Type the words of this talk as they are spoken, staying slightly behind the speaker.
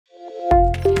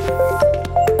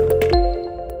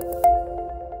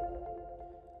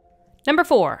Number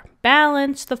 4,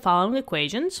 balance the following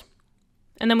equations.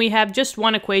 And then we have just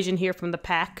one equation here from the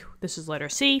pack. This is letter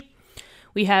C.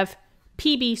 We have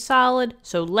Pb solid,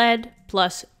 so lead,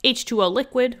 plus H2O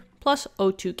liquid, plus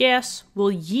O2 gas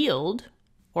will yield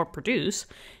or produce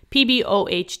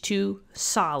PbOH2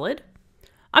 solid.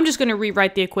 I'm just going to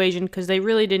rewrite the equation because they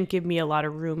really didn't give me a lot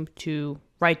of room to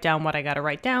write down what I got to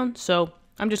write down. So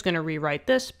I'm just going to rewrite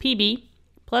this. Pb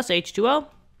plus H2O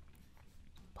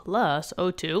plus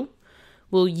O2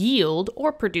 will yield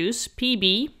or produce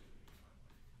PbOH2.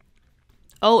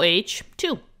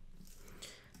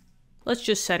 Let's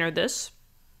just center this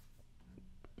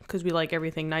because we like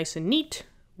everything nice and neat.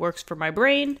 Works for my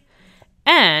brain.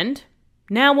 And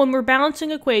now when we're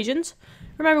balancing equations,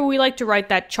 remember we like to write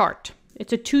that chart.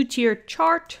 It's a two-tiered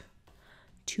chart.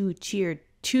 Two-tiered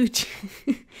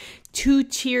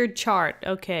chart.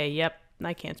 Okay, yep.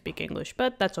 I can't speak English,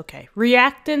 but that's okay.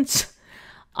 Reactants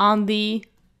on the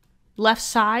left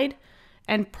side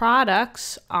and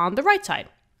products on the right side.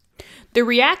 The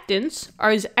reactants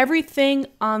is everything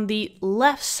on the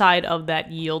left side of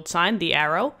that yield sign, the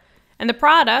arrow, and the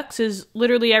products is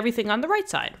literally everything on the right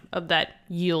side of that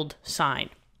yield sign.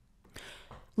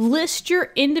 List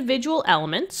your individual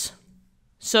elements.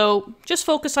 So just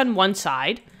focus on one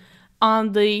side.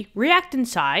 On the reactant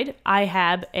side, I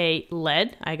have a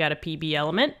lead, I got a Pb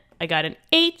element, I got an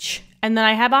H, and then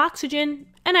I have oxygen,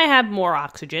 and I have more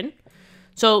oxygen.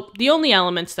 So the only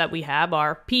elements that we have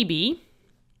are Pb,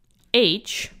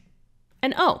 H,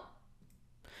 and O.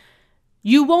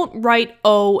 You won't write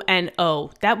O and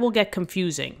O. That will get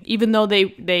confusing, even though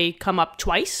they come up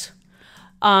twice.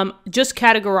 Just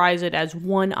categorize it as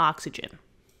one oxygen.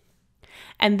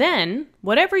 And then,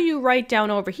 whatever you write down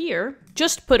over here,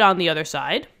 just put on the other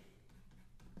side.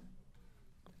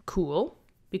 Cool.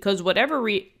 Because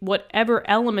whatever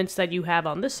elements that you have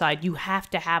on this side, you have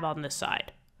to have on this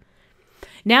side.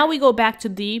 Now we go back to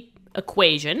the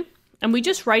equation, and we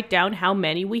just write down how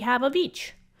many we have of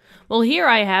each. Well, here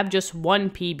I have just one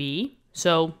Pb,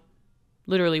 so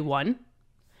literally one.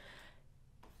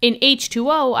 In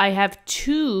H2O, I have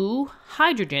 2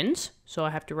 hydrogens, so I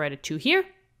have to write a 2 here.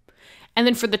 And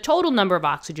then for the total number of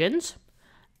oxygens,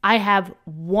 I have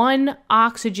 1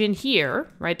 oxygen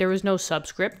here, right? There was no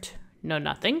subscript, no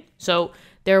nothing. So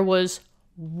there was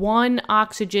 1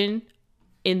 oxygen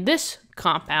in this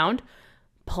compound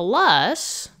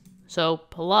plus 2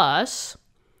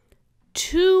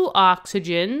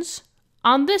 oxygens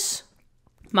on this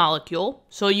molecule.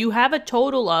 So you have a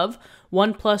total of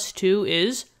 1 plus 2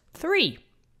 is 3.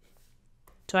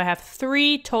 So I have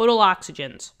 3 total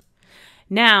oxygens.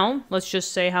 Now, let's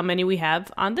just say how many we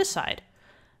have on this side.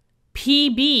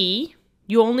 Pb,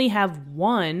 you only have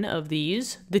 1 of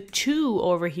these. The 2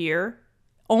 over here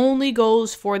only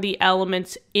goes for the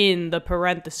elements in the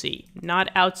parenthesis, not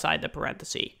outside the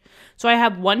parenthesis. So I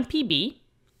have 1 Pb.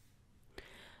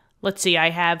 Let's see, I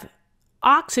have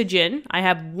oxygen. I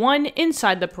have 1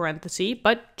 inside the parenthesis,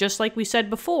 but just like we said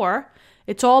before,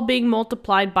 it's all being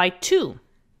multiplied by 2.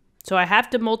 So I have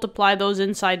to multiply those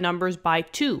inside numbers by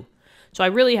 2. So I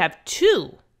really have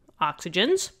 2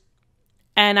 oxygens,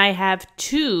 and I have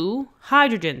 2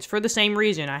 hydrogens for the same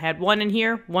reason. I had 1 in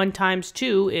here. 1 times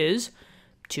 2 is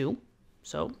 2.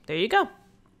 So there you go.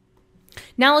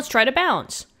 Now let's try to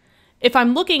balance. If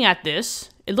I'm looking at this,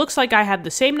 it looks like I have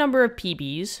the same number of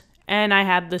Pbs, and I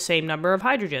have the same number of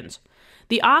hydrogens.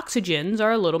 The oxygens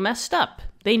are a little messed up.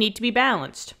 They need to be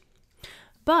balanced.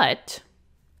 But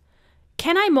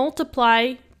can I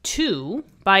multiply 2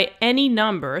 by any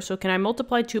number? So can I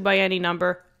multiply 2 by any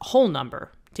number, a whole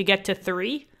number, to get to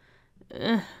 3?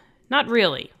 Not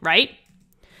really, right?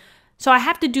 So I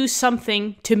have to do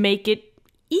something to make it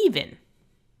even.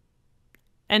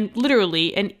 And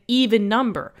literally an even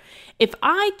number. If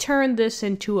I turn this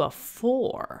into a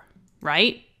 4,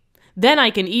 right? Then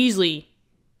I can easily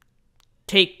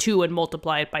take 2 and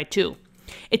multiply it by 2.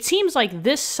 It seems like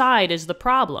this side is the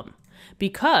problem,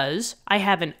 because I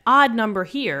have an odd number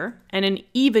here and an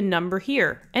even number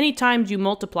here. Anytime you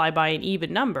multiply by an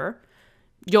even number,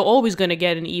 you're always going to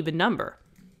get an even number.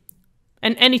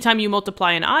 And anytime you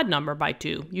multiply an odd number by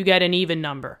 2, you get an even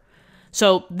number.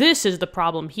 So this is the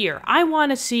problem here. I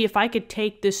want to see if I could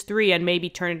take this 3 and maybe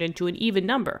turn it into an even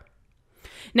number.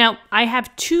 Now, I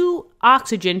have 2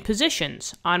 oxygen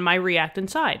positions on my reactant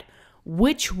side.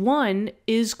 Which one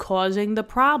is causing the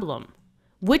problem?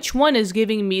 Which one is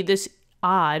giving me this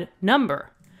odd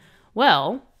number?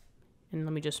 Well, and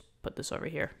let me just put this over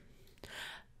here.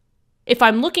 If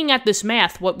I'm looking at this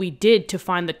math, what we did to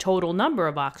find the total number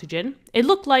of oxygen, it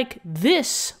looked like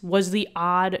this was the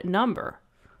odd number,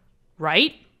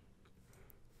 right?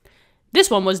 This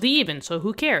one was the even, so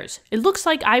who cares? It looks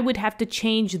like I would have to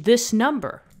change this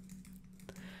number.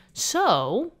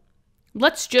 So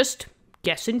let's just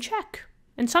guess and check.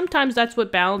 And sometimes that's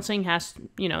what balancing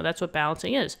that's what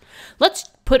balancing is. Let's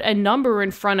put a number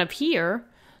in front of here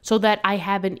so that I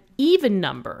have an even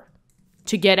number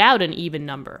to get out an even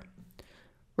number.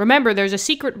 Remember, there's a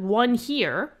secret 1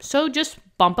 here, so just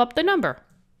bump up the number.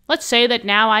 Let's say that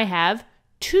now I have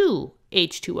 2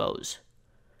 H2Os.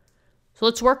 So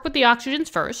let's work with the oxygens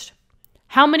first.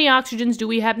 How many oxygens do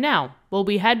we have now? Well,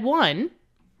 we had 1,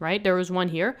 right? There was 1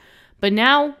 here. But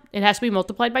now it has to be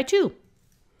multiplied by 2.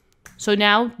 So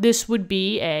now this would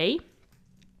be a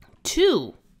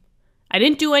 2. I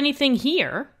didn't do anything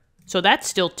here, so that's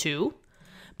still 2.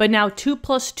 But now 2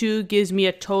 plus 2 gives me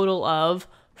a total of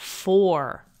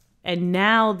 4. And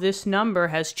now this number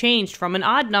has changed from an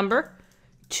odd number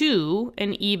to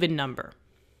an even number.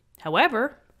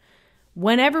 However,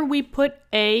 whenever we put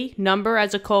a number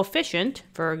as a coefficient,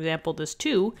 for example this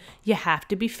 2, you have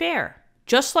to be fair.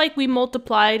 Just like we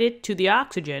multiplied it to the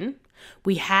oxygen,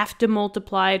 we have to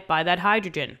multiply it by that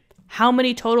hydrogen. How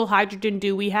many total hydrogen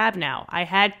do we have now? I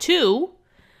had 2,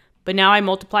 but now I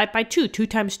multiply it by 2. 2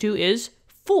 times 2 is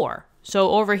 4.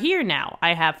 So over here now,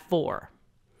 I have 4.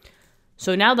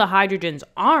 So now the hydrogens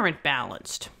aren't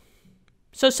balanced.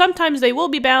 So sometimes they will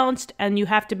be balanced, and you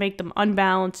have to make them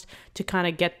unbalanced to kind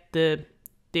of get the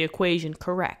equation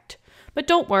correct. But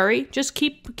don't worry, just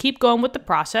keep going with the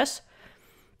process.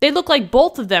 They look like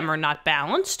both of them are not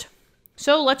balanced.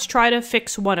 So let's try to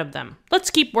fix one of them. Let's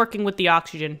keep working with the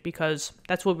oxygen because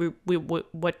that's what we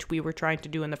were trying to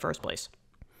do in the first place.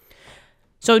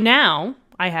 So now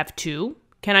I have 2.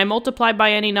 Can I multiply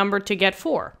by any number to get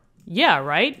 4? Yeah,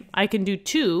 right? I can do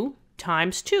 2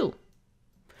 times 2.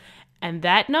 And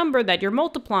that number that you're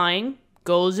multiplying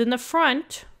goes in the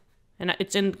front, and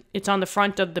it's on the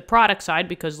front of the product side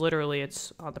because literally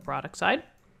it's on the product side.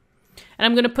 And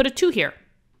I'm going to put a 2 here.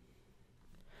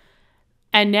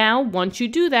 And now, once you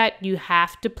do that, you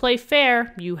have to play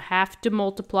fair. You have to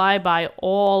multiply by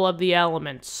all of the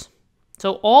elements.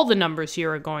 So all the numbers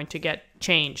here are going to get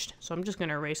changed. So I'm just going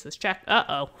to erase this check.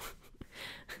 Uh-oh.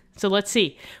 So let's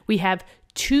see. We have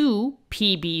 2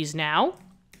 PBs now.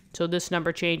 So this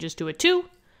number changes to a 2.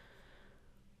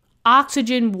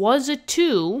 Oxygen was a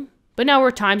 2, but now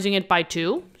we're timesing it by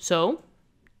 2. So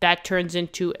that turns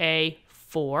into a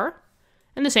 4.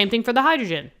 And the same thing for the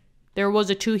hydrogen. There was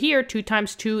a 2 here. 2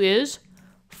 times 2 is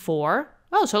 4.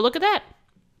 Oh, so look at that.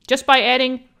 Just by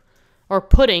adding or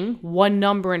putting one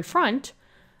number in front,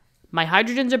 my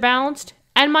hydrogens are balanced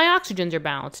and my oxygens are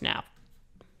balanced now.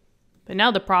 But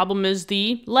now the problem is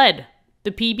the lead,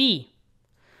 the PB.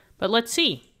 But let's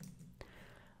see.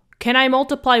 Can I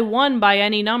multiply 1 by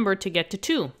any number to get to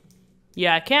 2?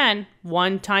 Yeah, I can.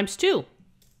 1 times 2.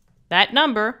 That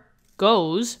number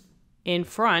goes in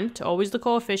front, always the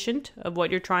coefficient of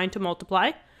what you're trying to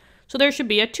multiply. So there should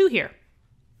be a 2 here.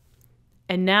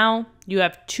 And now you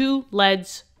have 2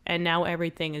 leads, and now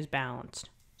everything is balanced.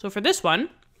 So for this one,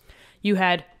 you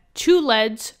had 2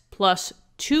 leads plus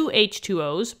 2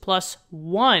 H2Os plus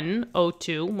 1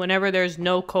 O2. Whenever there's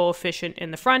no coefficient in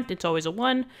the front, it's always a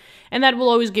 1. And that will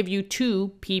always give you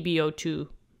 2 PbO2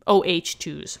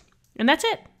 OH2s. And that's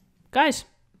it. Guys,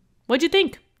 what'd you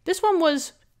think? This one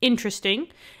was interesting.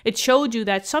 It showed you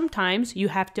that sometimes you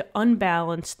have to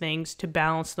unbalance things to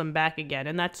balance them back again,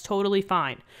 and that's totally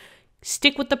fine.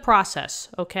 Stick with the process,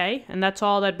 okay? And that's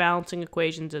all that balancing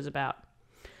equations is about.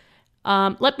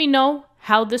 Let me know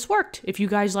how this worked. If you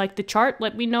guys like the chart,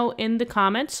 let me know in the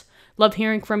comments. Love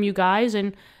hearing from you guys,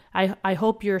 and I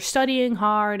hope you're studying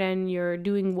hard and you're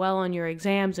doing well on your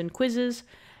exams and quizzes.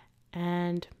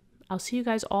 And I'll see you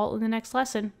guys all in the next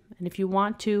lesson. And if you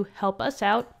want to help us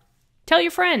out, tell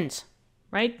your friends,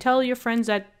 right? Tell your friends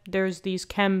that there's these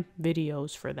chem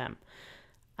videos for them.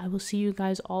 I will see you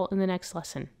guys all in the next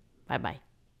lesson. Bye-bye.